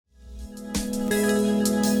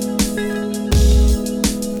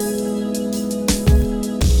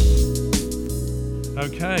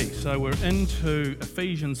Okay, so we're into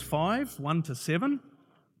Ephesians 5, 1 to 7.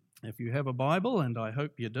 If you have a Bible, and I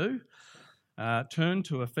hope you do, turn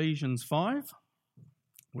to Ephesians 5.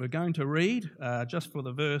 We're going to read just for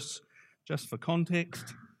the verse, just for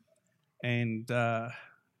context, and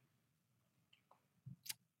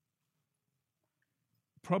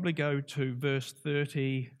probably go to verse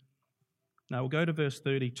 30. No, we'll go to verse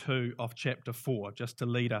 32 of chapter 4, just to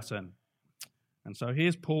lead us in. And so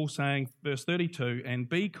here's Paul saying, verse 32, "And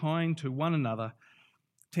be kind to one another,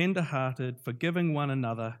 tender-hearted, forgiving one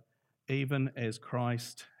another, even as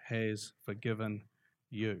Christ has forgiven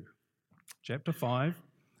you." Chapter 5,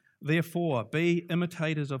 "Therefore be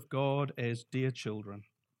imitators of God as dear children,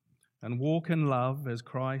 and walk in love as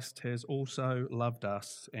Christ has also loved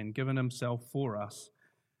us and given himself for us,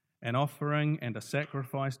 an offering and a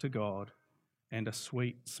sacrifice to God, and a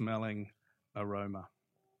sweet-smelling aroma.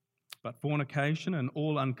 But fornication and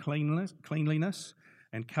all uncleanliness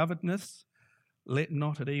and covetousness, let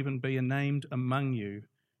not it even be named among you,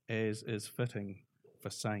 as is fitting for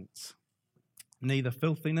saints. Neither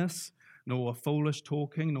filthiness, nor foolish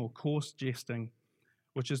talking, nor coarse jesting,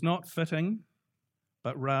 which is not fitting,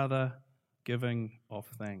 but rather giving of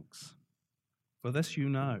thanks. For this you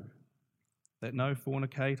know, that no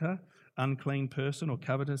fornicator, unclean person, or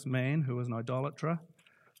covetous man who is an idolater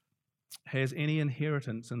has any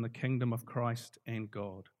inheritance in the kingdom of Christ and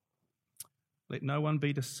God. Let no one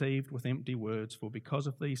be deceived with empty words, for because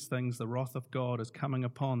of these things the wrath of God is coming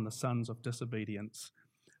upon the sons of disobedience.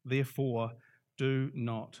 Therefore, do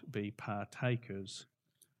not be partakers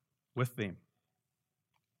with them."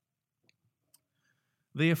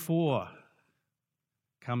 Therefore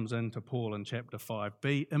comes into Paul in chapter 5,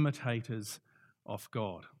 be imitators of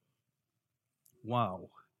God.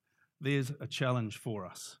 Wow, there's a challenge for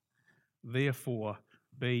us. Therefore,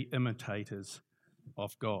 be imitators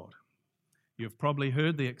of God. You've probably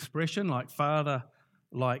heard the expression, like father,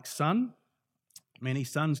 like son. Many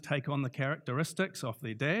sons take on the characteristics of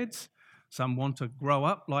their dads. Some want to grow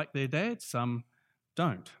up like their dads, some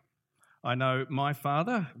don't. I know my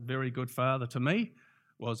father, very good father to me,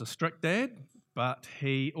 was a strict dad, but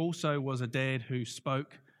he also was a dad who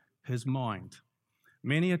spoke his mind.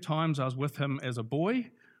 Many a times I was with him as a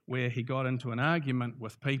boy, where he got into an argument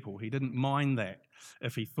with people. He didn't mind that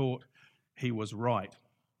if he thought he was right.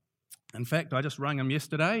 In fact, I just rang him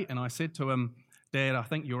yesterday and I said to him, "Dad, I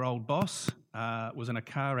think your old boss was in a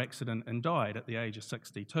car accident and died at the age of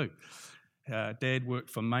 62. Dad worked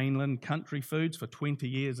for Mainland Country Foods for 20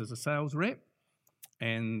 years as a sales rep,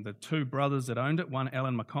 and the two brothers that owned it, one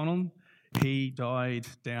Alan McConnell, he died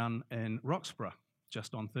down in Roxburgh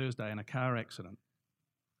just on Thursday in a car accident."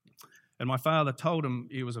 And my father told him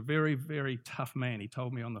he was a very, very tough man. He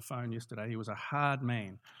told me on the phone yesterday he was a hard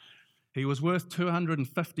man. He was worth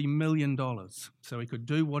 $250 million, so he could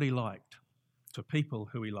do what he liked to people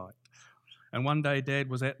who he liked. And one day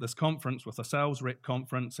Dad was at this conference with a sales rep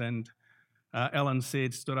conference, and Alan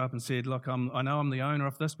stood up and said, "Look, I know I'm the owner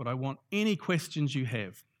of this, but I want any questions you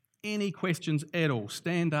have, any questions at all,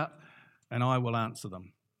 stand up and I will answer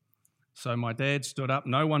them." So my dad stood up,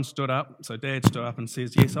 no one stood up, so Dad stood up and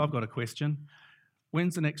says, "Yes, I've got a question.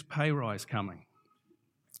 When's the next pay rise coming?"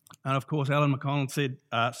 And of course, Alan McConnell said,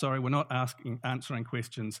 "Sorry, we're not answering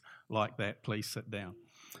questions like that, please sit down."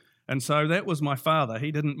 And so that was my father.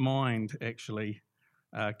 He didn't mind actually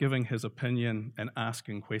giving his opinion and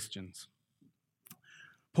asking questions.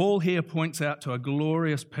 Paul here points out to a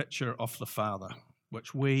glorious picture of the Father,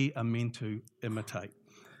 which we are meant to imitate.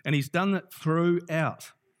 And he's done it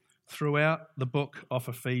throughout the book of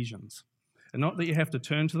Ephesians. And not that you have to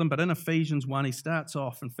turn to them, but in Ephesians 1, he starts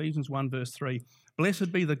off in Ephesians 1 verse 3,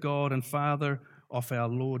 "Blessed be the God and Father of our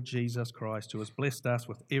Lord Jesus Christ, who has blessed us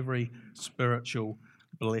with every spiritual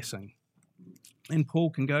blessing." And Paul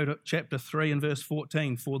can go to chapter 3 and verse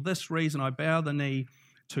 14, "For this reason I bow the knee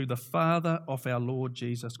to the Father of our Lord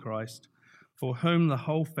Jesus Christ, for whom the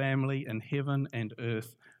whole family in heaven and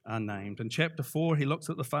earth are named." In chapter 4, he looks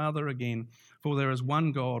at the Father again. "For there is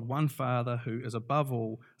one God, one Father, who is above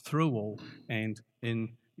all, through all, and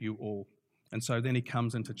in you all." And so then he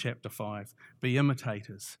comes into chapter 5. Be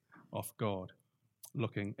imitators of God,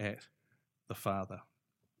 looking at the Father.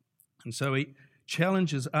 And so he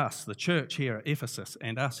challenges us, the church here at Ephesus,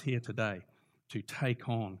 and us here today, to take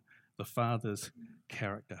on the Father's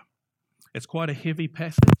character. It's quite a heavy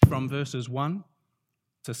passage from verses 1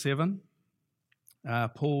 to 7.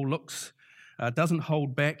 Paul doesn't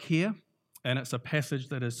hold back here, and it's a passage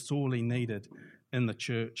that is sorely needed in the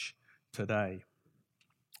church today.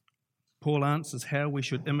 Paul answers how we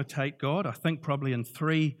should imitate God, I think probably in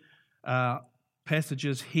three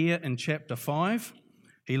passages here in chapter 5.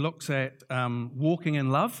 He looks at walking in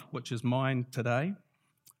love, which is mine today,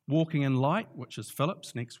 walking in light, which is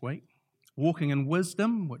Philip's next week, walking in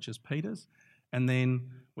wisdom, which is Peter's, and then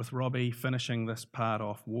with Robbie finishing this part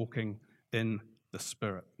off, walking in the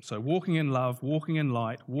Spirit. So walking in love, walking in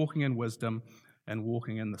light, walking in wisdom, and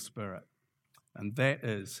walking in the Spirit. And that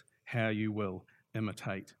is how you will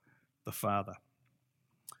imitate the Father.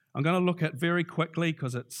 I'm going to look at very quickly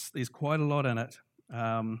because there's quite a lot in it.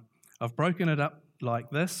 I've broken it up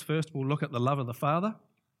like this. First, we'll look at the love of the Father.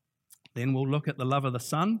 Then we'll look at the love of the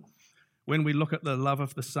Son. When we look at the love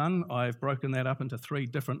of the Son, I've broken that up into 3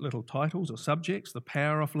 different little titles or subjects: the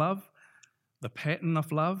power of love, the pattern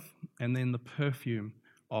of love, and then the perfume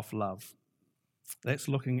of love. That's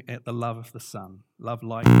looking at the love of the Son, love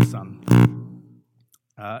like the Son.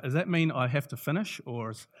 Does that mean I have to finish,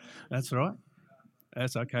 or that's all right?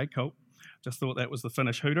 That's okay, cool. Just thought that was the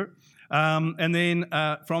finish hooter. And then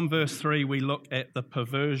from verse 3, we look at the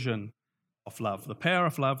perversion of love, the power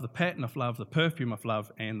of love, the pattern of love, the perfume of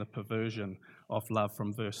love, and the perversion of love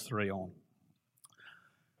from verse 3 on.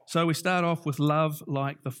 So we start off with love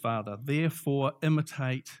like the Father. Therefore,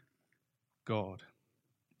 imitate God.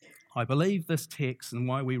 I believe this text and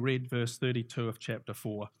why we read verse 32 of chapter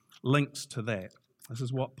 4 links to that. This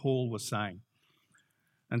is what Paul was saying.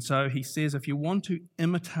 And so he says, if you want to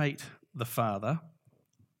imitate the Father,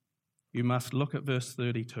 you must look at verse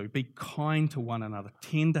 32. Be kind to one another,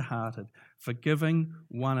 tender-hearted, forgiving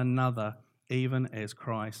one another, even as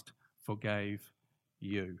Christ forgave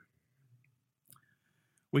you.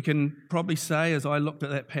 We can probably say, as I looked at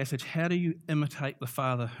that passage, how do you imitate the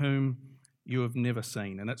Father whom you have never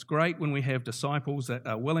seen? And it's great when we have disciples that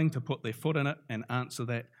are willing to put their foot in it and answer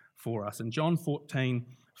that for us. In John 14,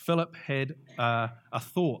 Philip had a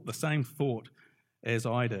thought, the same thought as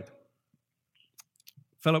I did.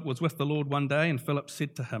 Philip was with the Lord one day, and Philip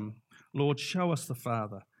said to him, Lord, show us the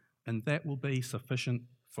Father, and that will be sufficient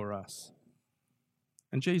for us.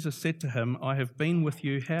 And Jesus said to him, I have been with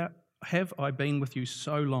you, have I been with you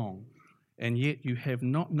so long, and yet you have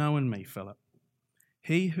not known me, Philip?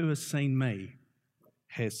 He who has seen me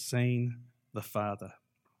has seen the Father.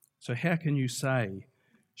 So how can you say,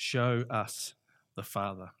 show us the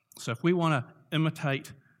Father? So if we want to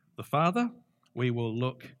imitate the Father, we will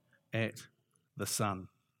look at the Son.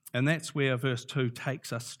 And that's where verse 2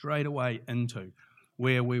 takes us straight away into,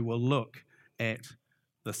 where we will look at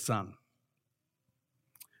the Son.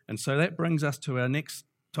 And so that brings us to our next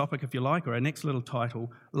topic, if you like, or our next little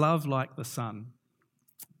title, Love Like the Son.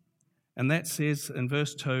 And that says in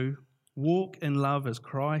verse 2, walk in love as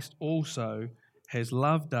Christ also has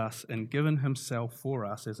loved us and given himself for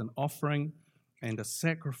us as an offering and a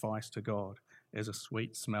sacrifice to God as a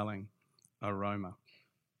sweet-smelling aroma.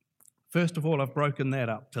 First of all, I've broken that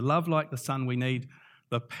up. To love like the Son, we need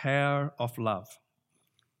the power of love.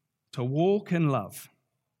 To walk in love.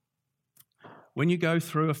 When you go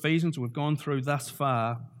through Ephesians, we've gone through thus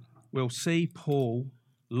far, we'll see Paul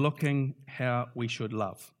looking how we should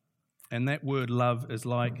love. And that word love is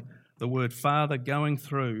like the word Father going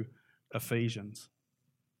through Ephesians.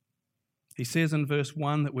 He says in verse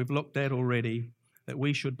 1 that we've looked at already, that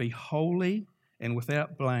we should be holy and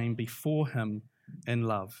without blame before him in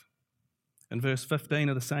love. In verse 15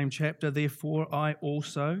 of the same chapter, therefore I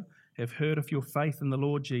also have heard of your faith in the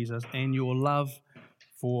Lord Jesus and your love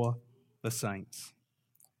for the saints.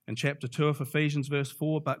 In chapter 2 of Ephesians, verse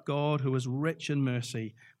 4, but God, who is rich in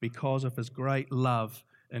mercy because of his great love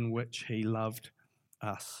in which he loved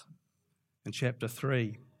us. In chapter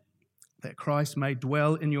 3, that Christ may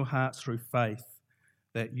dwell in your hearts through faith,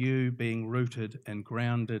 that you, being rooted and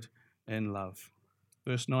grounded in love.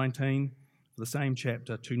 Verse 19, the same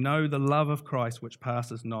chapter, to know the love of Christ which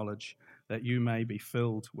passes knowledge, that you may be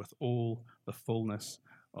filled with all the fullness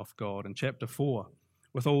of God. In chapter 4,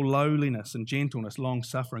 with all lowliness and gentleness,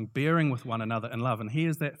 long-suffering, bearing with one another in love. And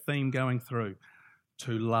here's that theme going through,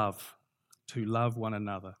 to love one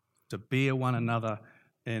another, to bear one another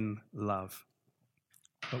in love.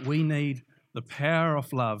 But we need the power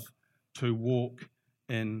of love to walk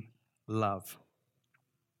in love.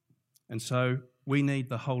 And so we need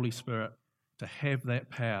the Holy Spirit to have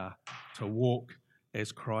that power to walk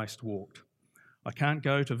as Christ walked. I can't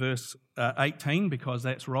go to verse 18 because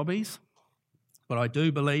that's Robbie's, but I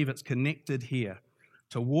do believe it's connected here.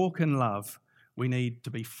 To walk in love, we need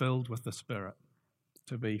to be filled with the Spirit,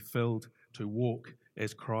 to be filled to walk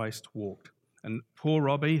as Christ walked. And poor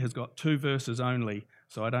Robbie has got 2 verses only,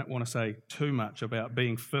 so I don't want to say too much about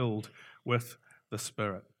being filled with the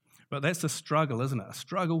Spirit. But that's a struggle, isn't it? A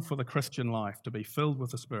struggle for the Christian life, to be filled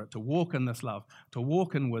with the Spirit, to walk in this love, to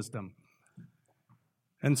walk in wisdom.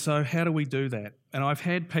 And so how do we do that? And I've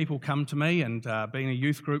had people come to me, and being a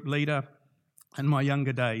youth group leader in my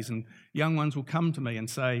younger days, and young ones will come to me and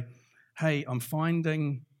say, hey, I'm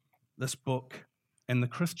finding this book and the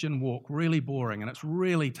Christian walk really boring, and it's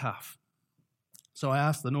really tough. So I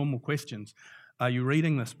ask the normal questions. Are you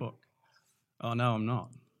reading this book? Oh, no, I'm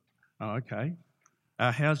not. Oh, okay.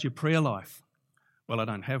 How's your prayer life? Well, I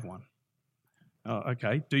don't have one. Oh,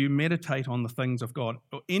 okay. Do you meditate on the things of God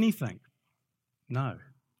or anything? No,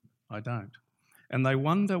 I don't. And they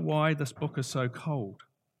wonder why this book is so cold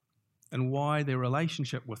and why their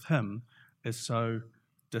relationship with Him is so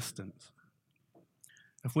distant.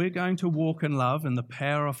 If we're going to walk in love and the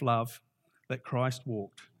power of love that Christ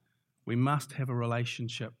walked, we must have a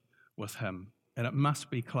relationship with Him, and it must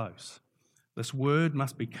be close. This word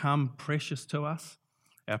must become precious to us.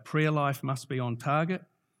 Our prayer life must be on target,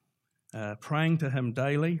 praying to Him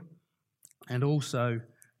daily, and also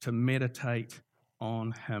to meditate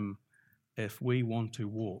on Him if we want to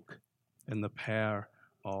walk in the power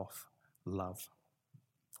of love.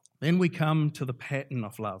 Then we come to the pattern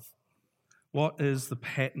of love. What is the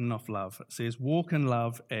pattern of love? It says, walk in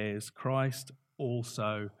love as Christ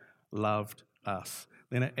also loved us.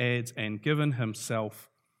 Then it adds, and given Himself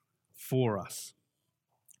for us.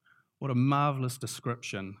 What a marvelous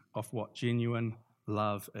description of what genuine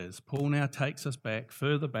love is. Paul now takes us back,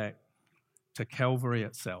 further back, to Calvary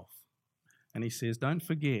itself. And he says, don't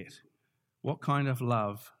forget what kind of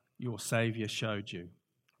love your Saviour showed you.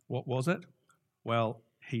 What was it? Well,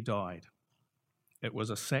 He died. It was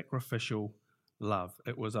a sacrificial love.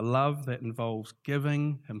 It was a love that involves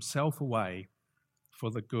giving Himself away for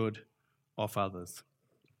the good of others.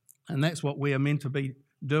 And that's what we are meant to be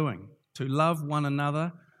doing, to love one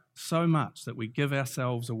another so much that we give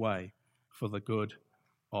ourselves away for the good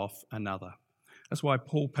of another. That's why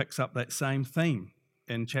Paul picks up that same theme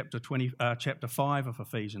in chapter 5 of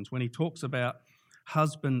Ephesians, when he talks about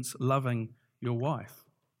husbands loving your wife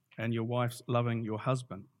and your wife's loving your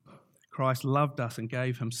husband. Christ loved us and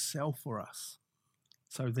gave Himself for us.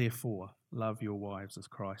 So therefore, love your wives as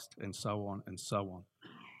Christ, and so on and so on.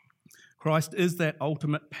 Christ is that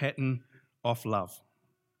ultimate pattern of love.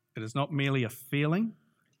 It is not merely a feeling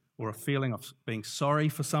or a feeling of being sorry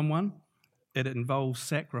for someone. It involves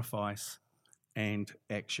sacrifice and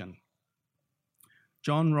action.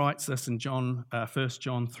 John writes this in 1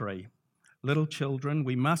 John 3. Little children,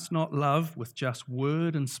 we must not love with just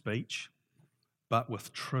word and speech, but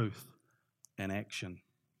with truth and action.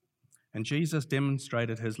 And Jesus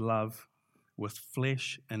demonstrated His love with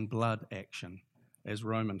flesh and blood action, as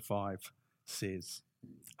Romans 5 says.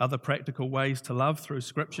 Other practical ways to love through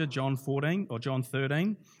Scripture, John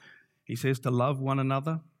 13, he says to love one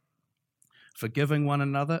another, forgiving one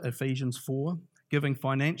another, Ephesians 4, giving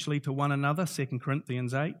financially to one another, 2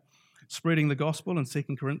 Corinthians 8, spreading the gospel in 2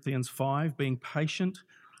 Corinthians 5, being patient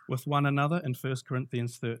with one another in 1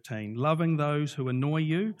 Corinthians 13, loving those who annoy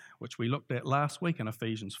you, which we looked at last week in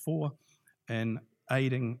Ephesians 4, and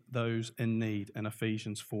aiding those in need in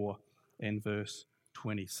Ephesians 4 and verse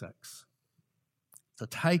 26. To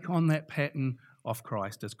take on that pattern of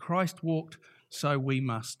Christ. As Christ walked, so we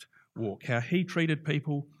must walk. How He treated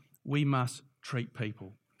people, we must treat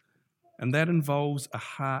people. And that involves a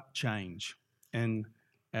heart change in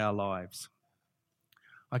our lives.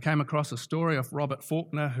 I came across a story of Robert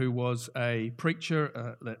Faulkner, who was a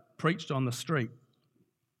preacher that preached on the street.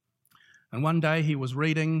 And one day he was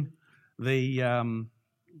reading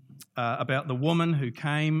about the woman who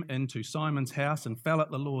came into Simon's house and fell at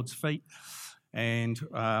the Lord's feet and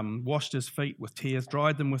washed His feet with tears,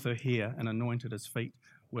 dried them with her hair, and anointed His feet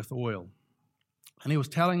with oil. And he was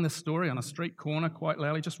telling this story on a street corner quite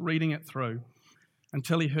loudly, just reading it through,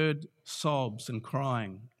 until he heard sobs and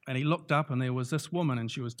crying. And he looked up, and there was this woman, and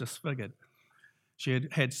she was disfigured. She had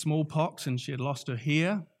had smallpox, and she had lost her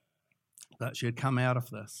hair, but she had come out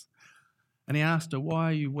of this. And he asked her, why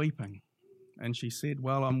are you weeping? And she said,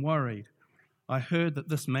 well, I'm worried. I heard that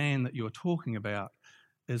this man that you're talking about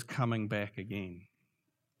is coming back again.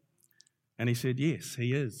 And he said, yes,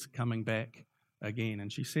 he is coming back again.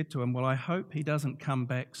 And she said to him, well, I hope he doesn't come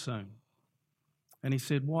back soon. And he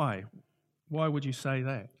said, why? Why would you say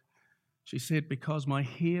that? She said, because my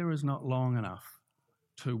hair is not long enough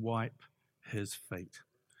to wipe his feet.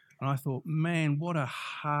 And I thought, man, what a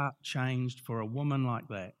heart changed for a woman like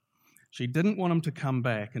that. She didn't want him to come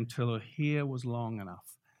back until her hair was long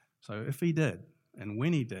enough. So if he did, and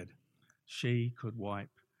when he did, she could wipe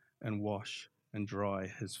and wash and dry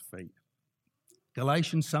his feet.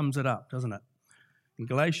 Galatians sums it up, doesn't it? In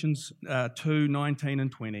Galatians 2:19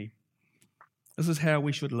 and 20, this is how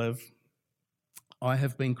we should live. I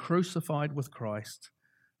have been crucified with Christ,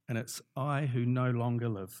 and it's I who no longer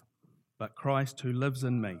live, but Christ who lives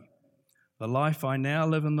in me. The life I now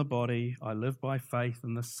live in the body, I live by faith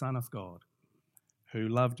in the Son of God, who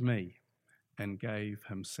loved me and gave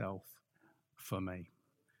himself for me.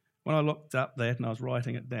 When I looked up that and I was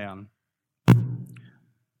writing it down,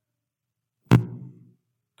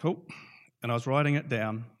 and I was writing it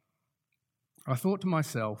down, I thought to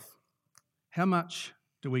myself, how much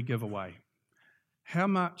do we give away? How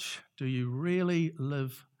much do you really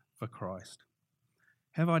live for Christ?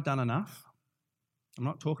 Have I done enough? I'm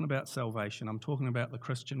not talking about salvation, I'm talking about the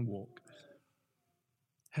Christian walk.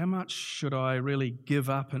 How much should I really give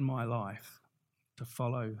up in my life to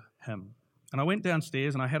follow him? And I went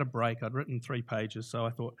downstairs and I had a break. I'd written 3 pages, so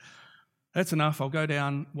I thought, that's enough. I'll go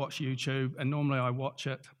down, watch YouTube, and normally I watch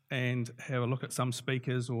it and have a look at some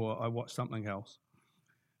speakers or I watch something else.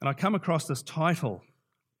 And I come across this title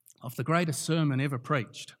of the greatest sermon ever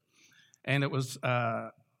preached. And it was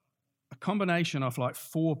a combination of like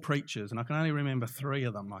 4 preachers, and I can only remember 3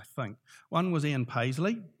 of them, I think. One was Ian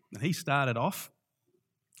Paisley, and he started off.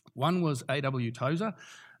 One was A.W. Tozer,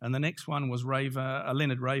 and the next one was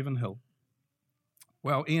Leonard Ravenhill.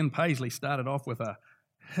 Well, Ian Paisley started off with a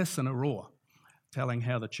hiss and a roar, telling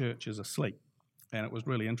how the church is asleep. And it was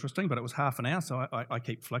really interesting, but it was half an hour, so I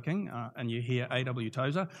keep flicking, and you hear A.W.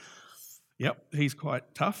 Tozer. Yep, he's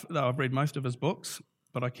quite tough, though I've read most of his books,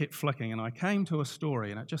 but I kept flicking, and I came to a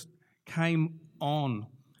story, and it just came on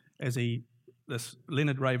as this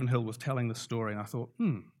Leonard Ravenhill was telling the story, and I thought,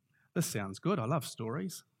 this sounds good, I love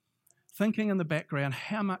stories. Thinking in the background,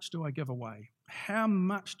 how much do I give away? How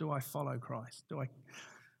much do I follow Christ? Do I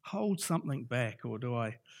hold something back, or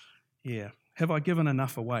have I given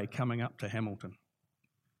enough away coming up to Hamilton?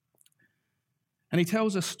 And he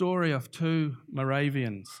tells a story of 2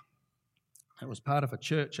 Moravians. It was part of a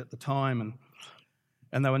church at the time,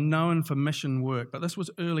 and they were known for mission work, but this was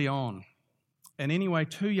early on. And anyway,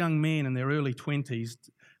 2 young men in their early 20s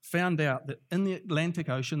found out that in the Atlantic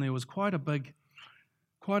Ocean there was quite a big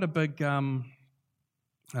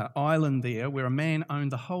island there where a man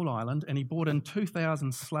owned the whole island, and he brought in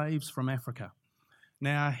 2,000 slaves from Africa.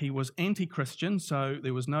 Now, he was anti-Christian, so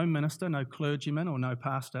there was no minister, no clergyman, or no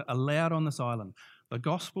pastor allowed on this island. The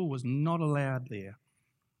gospel was not allowed there,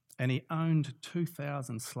 and he owned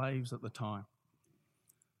 2,000 slaves at the time.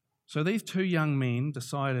 So these 2 young men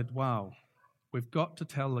decided, wow, we've got to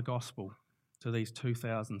tell the gospel to these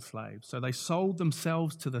 2,000 slaves. So they sold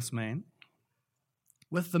themselves to this man.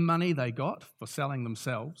 With the money they got for selling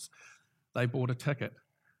themselves, they bought a ticket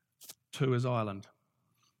to his island.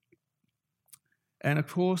 And of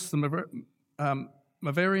course, the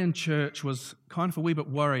Moravian church was kind of a wee bit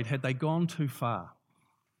worried. Had they gone too far?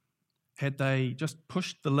 Had they just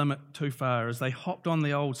pushed the limit too far? As they hopped on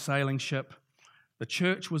the old sailing ship, the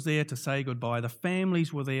church was there to say goodbye. The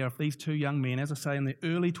families were there of these 2 young men, as I say, in their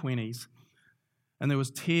early 20s. And there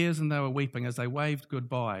was tears and they were weeping as they waved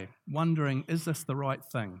goodbye, wondering, is this the right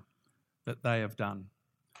thing that they have done?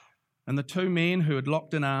 And the 2 men who had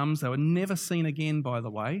locked in arms, they were never seen again, by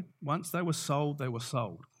the way. Once they were sold,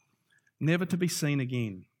 never to be seen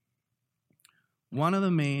again. One of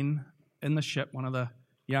the men in the ship, one of the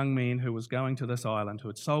young men who was going to this island, who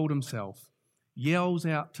had sold himself, yells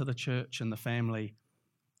out to the church and the family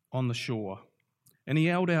on the shore. And he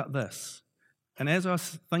yelled out this. And as I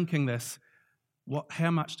was thinking this, how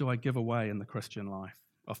much do I give away in the Christian life,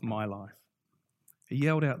 of my life? He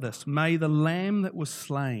yelled out this: may the Lamb that was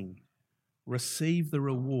slain receive the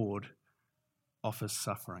reward of his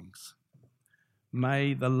sufferings.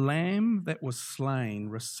 May the Lamb that was slain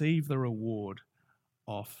receive the reward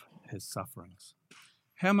of his sufferings.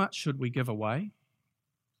 How much should we give away?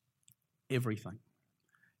 Everything.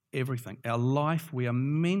 Everything. Our life, we are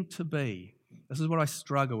meant to be, this is what I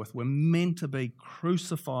struggle with, we're meant to be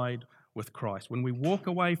crucified with Christ. When we walk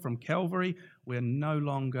away from Calvary, we're no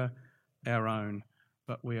longer our own,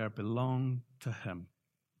 but we belong to him.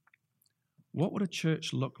 What would a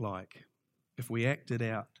church look like if we acted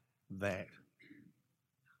out that?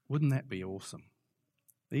 Wouldn't that be awesome?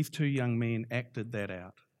 These 2 young men acted that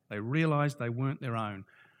out. They realized they weren't their own,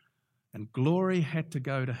 and glory had to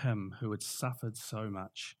go to him who had suffered so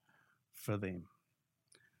much for them.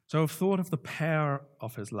 So I've thought of the power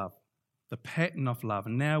of his love, the pattern of love,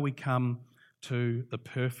 and now we come to the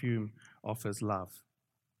perfume of his love.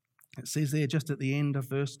 It says there just at the end of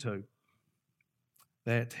verse 2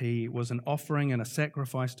 that he was an offering and a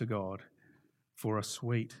sacrifice to God for a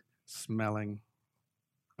sweet-smelling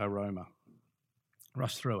aroma.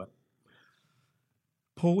 Rush through it.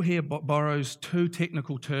 Paul here borrows 2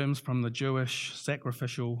 technical terms from the Jewish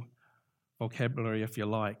sacrificial vocabulary, if you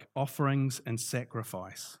like: offerings and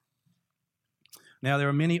sacrifice. Now, there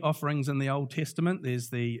are many offerings in the Old Testament. There's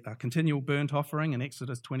the continual burnt offering in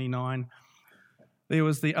Exodus 29. There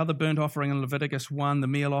was the other burnt offering in Leviticus 1, the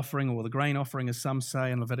meal offering or the grain offering, as some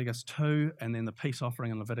say, in Leviticus 2, and then the peace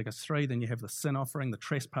offering in Leviticus 3. Then you have the sin offering, the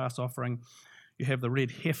trespass offering. You have the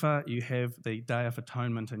red heifer, you have the Day of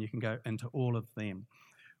Atonement, and you can go into all of them,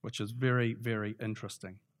 which is very, very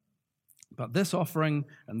interesting. But this offering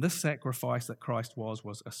and this sacrifice that Christ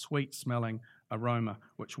was a sweet-smelling aroma,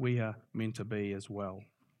 which we are meant to be as well.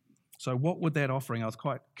 So what would that offering, I was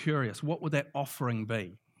quite curious, what would that offering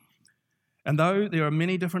be? And though there are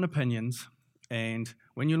many different opinions, and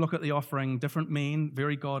when you look at the offering, different men,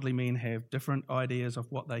 very godly men, have different ideas of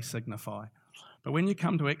what they signify. But when you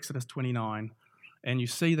come to Exodus 29 and you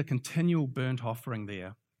see the continual burnt offering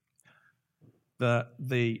there,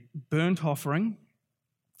 the burnt offering,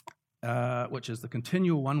 which is the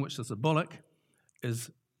continual one, which is the bullock, is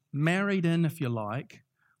married in, if you like,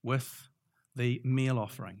 with the meal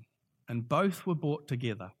offering. And both were brought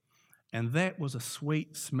together. And that was a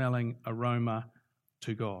sweet-smelling aroma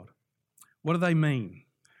to God. What do they mean?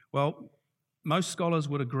 Well, most scholars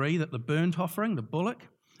would agree that the burnt offering, the bullock,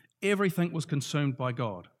 everything was consumed by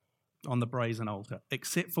God on the brazen altar,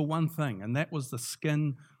 except for one thing, and that was the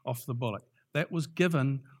skin of the bullock. That was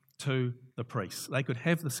given to the priests. They could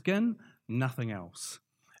have the skin, nothing else.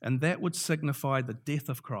 And that would signify the death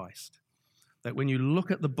of Christ. That when you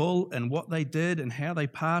look at the bull and what they did and how they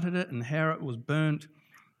parted it and how it was burnt,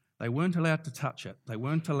 they weren't allowed to touch it. They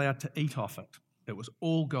weren't allowed to eat off it. It was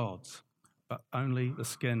all God's, but only the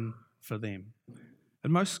skin for them.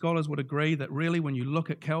 And most scholars would agree that really when you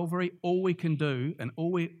look at Calvary, all we can do and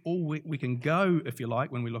all we can go, if you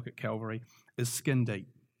like, when we look at Calvary, is skin deep.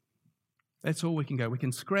 That's all we can go. We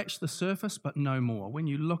can scratch the surface, but no more. When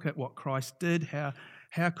you look at what Christ did,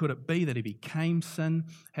 how could it be that he became sin?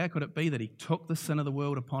 How could it be that he took the sin of the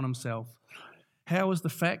world upon himself? How is the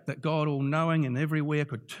fact that God, all-knowing and everywhere,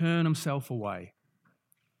 could turn himself away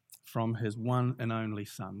from his one and only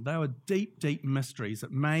Son? They were deep, deep mysteries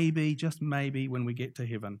that maybe, just maybe, when we get to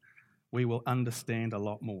heaven, we will understand a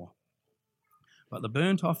lot more. But the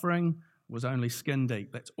burnt offering was only skin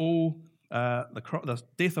deep. That's all. The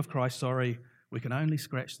death of Christ, we can only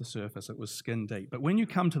scratch the surface. It was skin deep. But when you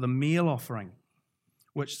come to the meal offering,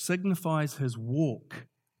 which signifies his walk,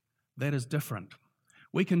 that is different.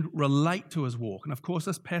 We can relate to his walk. And of course,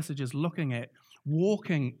 this passage is looking at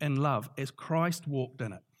walking in love as Christ walked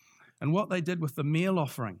in it. And what they did with the meal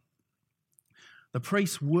offering, the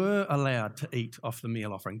priests were allowed to eat off the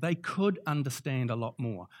meal offering. They could understand a lot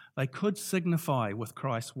more. They could signify with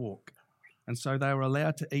Christ's walk. And so they were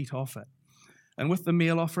allowed to eat off it. And with the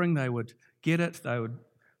meal offering, they would get it, they would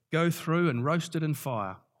go through and roast it in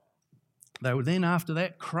fire. They would then, after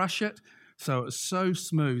that, crush it so it was so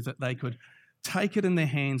smooth that they could take it in their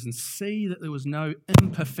hands and see that there was no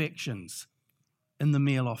imperfections in the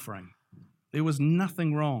meal offering. There was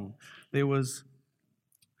nothing wrong. There was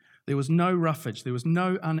no roughage. There was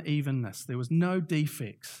no unevenness. There was no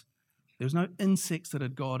defects. There was no insects that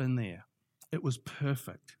had got in there. It was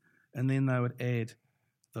perfect. And then they would add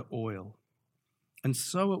the oil. And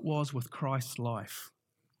so it was with Christ's life.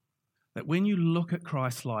 That when you look at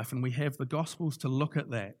Christ's life, and we have the Gospels to look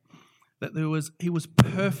at that he was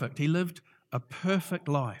perfect. He lived a perfect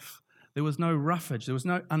life. There was no roughage. There was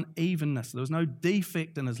no unevenness. There was no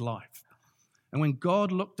defect in his life. And when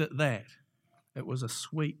God looked at that, it was a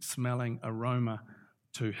sweet-smelling aroma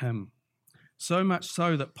to him. So much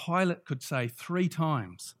so that Pilate could say 3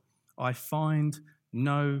 times, "I find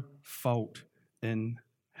no fault in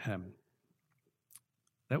him."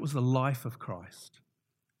 That was the life of Christ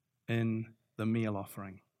in the meal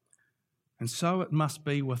offering. And so it must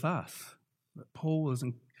be with us. That Paul is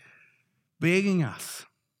begging us,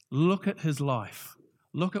 look at his life.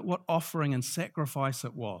 Look at what offering and sacrifice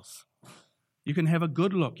it was. You can have a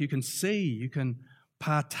good look. You can see. You can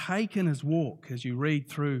partake in his walk as you read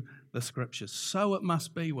through the scriptures. So it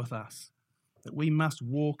must be with us, that we must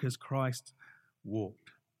walk as Christ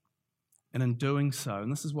walked. And in doing so,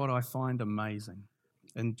 and this is what I find amazing,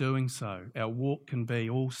 in doing so, our walk can be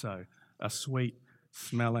also a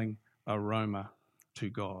sweet-smelling aroma to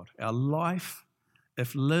God. Our life,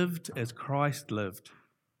 if lived as Christ lived,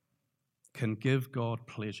 can give God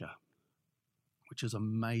pleasure, which is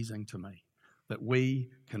amazing to me, that we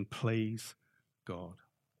can please God.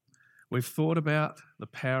 We've thought about the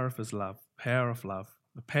power of his love, the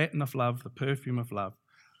pattern of love, the perfume of love.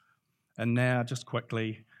 And now, just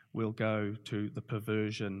quickly, we'll go to the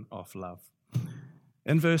perversion of love.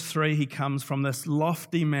 In verse 3, he comes from this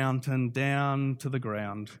lofty mountain down to the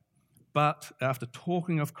ground. But after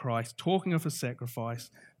talking of Christ, talking of his sacrifice,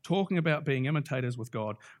 talking about being imitators with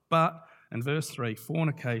God, but In verse 3,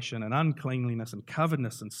 fornication and uncleanliness and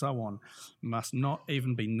covetousness and so on must not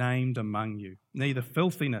even be named among you. Neither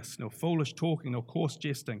filthiness, nor foolish talking, nor coarse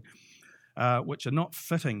jesting, which are not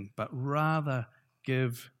fitting, but rather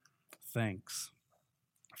give thanks.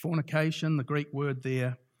 Fornication, the Greek word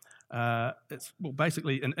there,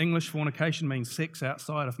 basically in English, fornication means sex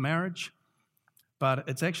outside of marriage, but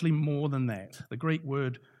it's actually more than that. The Greek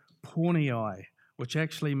word porneia, which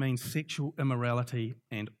actually means sexual immorality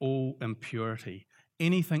and all impurity.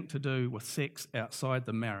 Anything to do with sex outside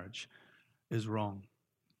the marriage is wrong.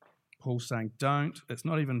 Paul's saying, it's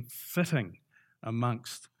not even fitting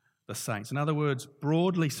amongst the saints. In other words,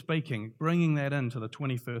 broadly speaking, bringing that into the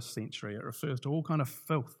 21st century, it refers to all kind of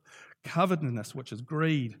filth, covetousness, which is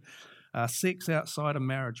greed, sex outside of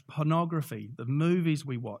marriage, pornography, the movies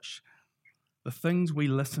we watch, the things we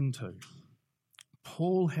listen to.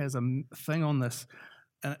 Paul has a thing on this,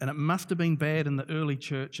 and it must have been bad in the early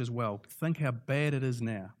church as well. Think how bad it is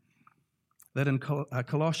now. That in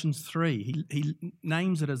Colossians 3, he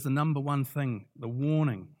names it as the number one thing, the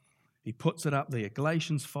warning. He puts it up there.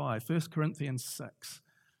 Galatians 5, 1 Corinthians 6.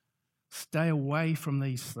 Stay away from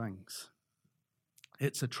these things.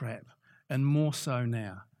 It's a trap, and more so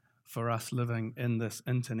now for us living in this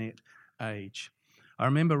internet age. I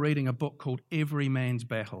remember reading a book called Every Man's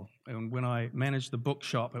Battle, and when I managed the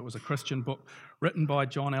bookshop, it was a Christian book written by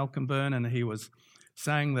John Elkinburn, and he was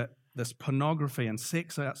saying that this pornography and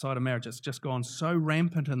sex outside of marriage has just gone so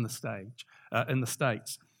rampant in the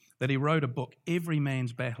States, that he wrote a book, Every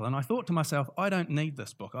Man's Battle. And I thought to myself, I don't need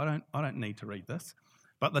this book. I don't need to read this.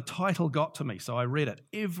 But the title got to me, so I read it,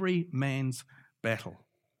 Every Man's Battle.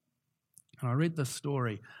 And I read this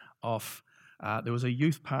story of, there was a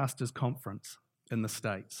youth pastors conference in the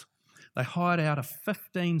States. They hired out a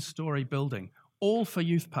 15-story building, all for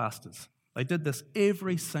youth pastors. They did this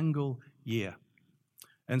every single year.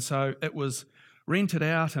 And so it was rented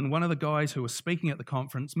out, and one of the guys who was speaking at the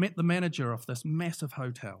conference met the manager of this massive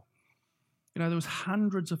hotel. There was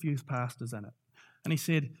hundreds of youth pastors in it. And he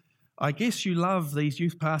said, I guess you love these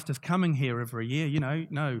youth pastors coming here every year,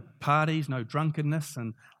 no parties, no drunkenness.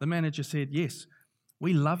 And the manager said, yes,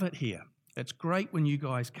 we love it here. It's great when you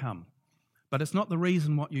guys come. But it's not the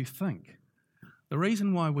reason what you think. The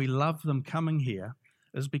reason why we love them coming here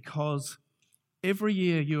is because every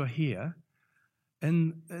year you are here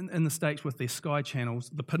in the States with their Sky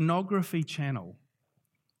channels, the pornography channel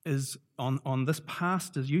is on this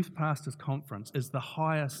youth pastors conference is the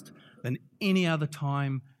highest than any other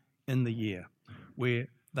time in the year, where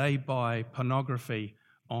they buy pornography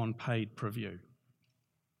on paid per view.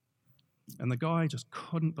 And the guy just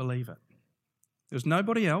couldn't believe it. There was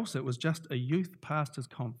nobody else. It was just a youth pastors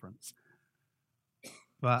conference.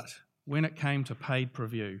 But when it came to paid per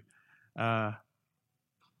view,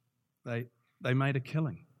 they made a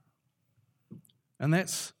killing. And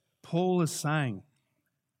that's, Paul is saying,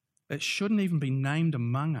 it shouldn't even be named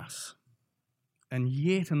among us. And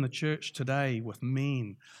yet in the church today with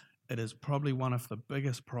men, it is probably one of the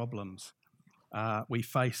biggest problems we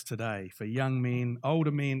face today. For young men,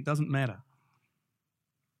 older men, doesn't matter.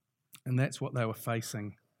 And that's what they were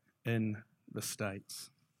facing in the States.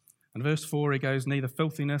 In verse 4, he goes, neither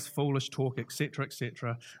filthiness, foolish talk, etc.,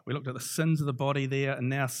 etc. We looked at the sins of the body there, and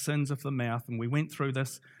now sins of the mouth, and we went through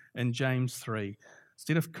this in James 3.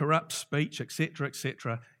 Instead of corrupt speech, etc.,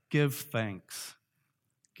 etc., give thanks.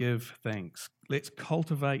 Give thanks. Let's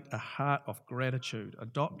cultivate a heart of gratitude.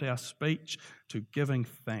 Adopt our speech to giving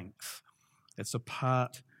thanks. It's a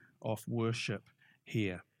part of worship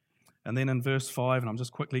here. And then in verse 5, and I'm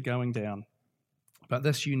just quickly going down, but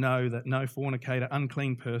this you know, that no fornicator,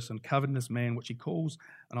 unclean person, covetous man, which he calls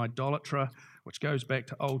an idolater, which goes back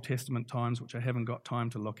to Old Testament times, which I haven't got time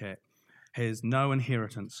to look at, has no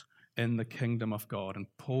inheritance in the kingdom of God. And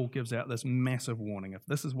Paul gives out this massive warning. If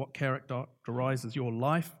this is what characterizes your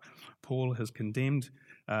life, Paul has condemned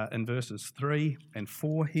in verses 3 and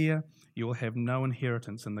 4 here, you will have no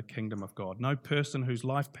inheritance in the kingdom of God. No person whose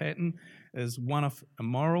life pattern is one of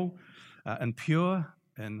immoral, impure,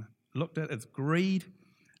 and looked at as greed,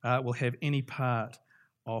 will have any part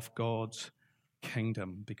of God's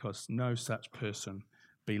kingdom, because no such person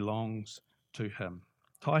belongs to him.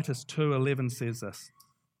 Titus 2:11 says this,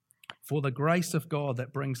 for the grace of God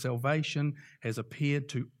that brings salvation has appeared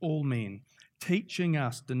to all men, teaching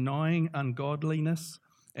us, denying ungodliness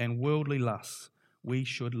and worldly lusts, we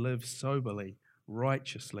should live soberly,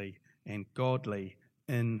 righteously, and godly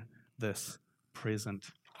in this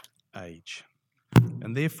present age.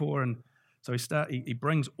 And therefore, he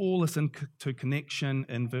brings all this into connection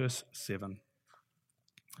in verse 7.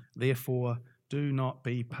 Therefore, do not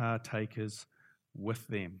be partakers with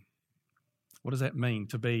them. What does that mean,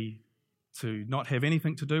 to be to not have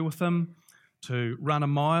anything to do with them, to run a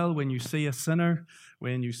mile when you see a sinner,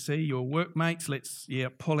 when you see your workmates, let's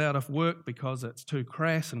pull out of work because it's too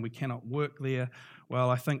crass and we cannot work there. Well,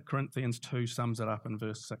 I think Corinthians 2 sums it up in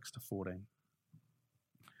verse 6 to 14.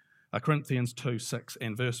 Corinthians 2, 6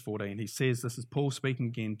 and verse 14, he says, this is Paul speaking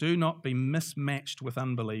again, do not be mismatched with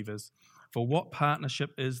unbelievers, for what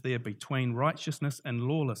partnership is there between righteousness and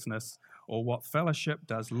lawlessness, or what fellowship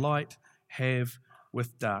does light have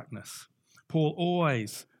with darkness? Paul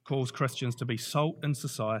always calls Christians to be salt in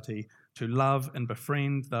society, to love and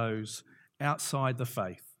befriend those outside the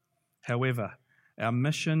faith. However, our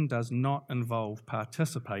mission does not involve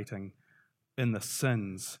participating in the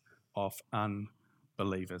sins of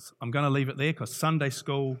unbelievers. I'm going to leave it there because Sunday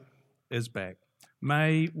school is back.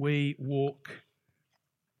 May we walk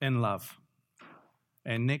in love.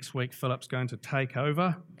 And next week, Philip's going to take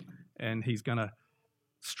over and he's going to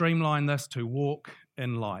streamline this to walk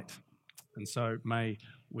in light. And so may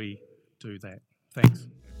we do that. Thanks.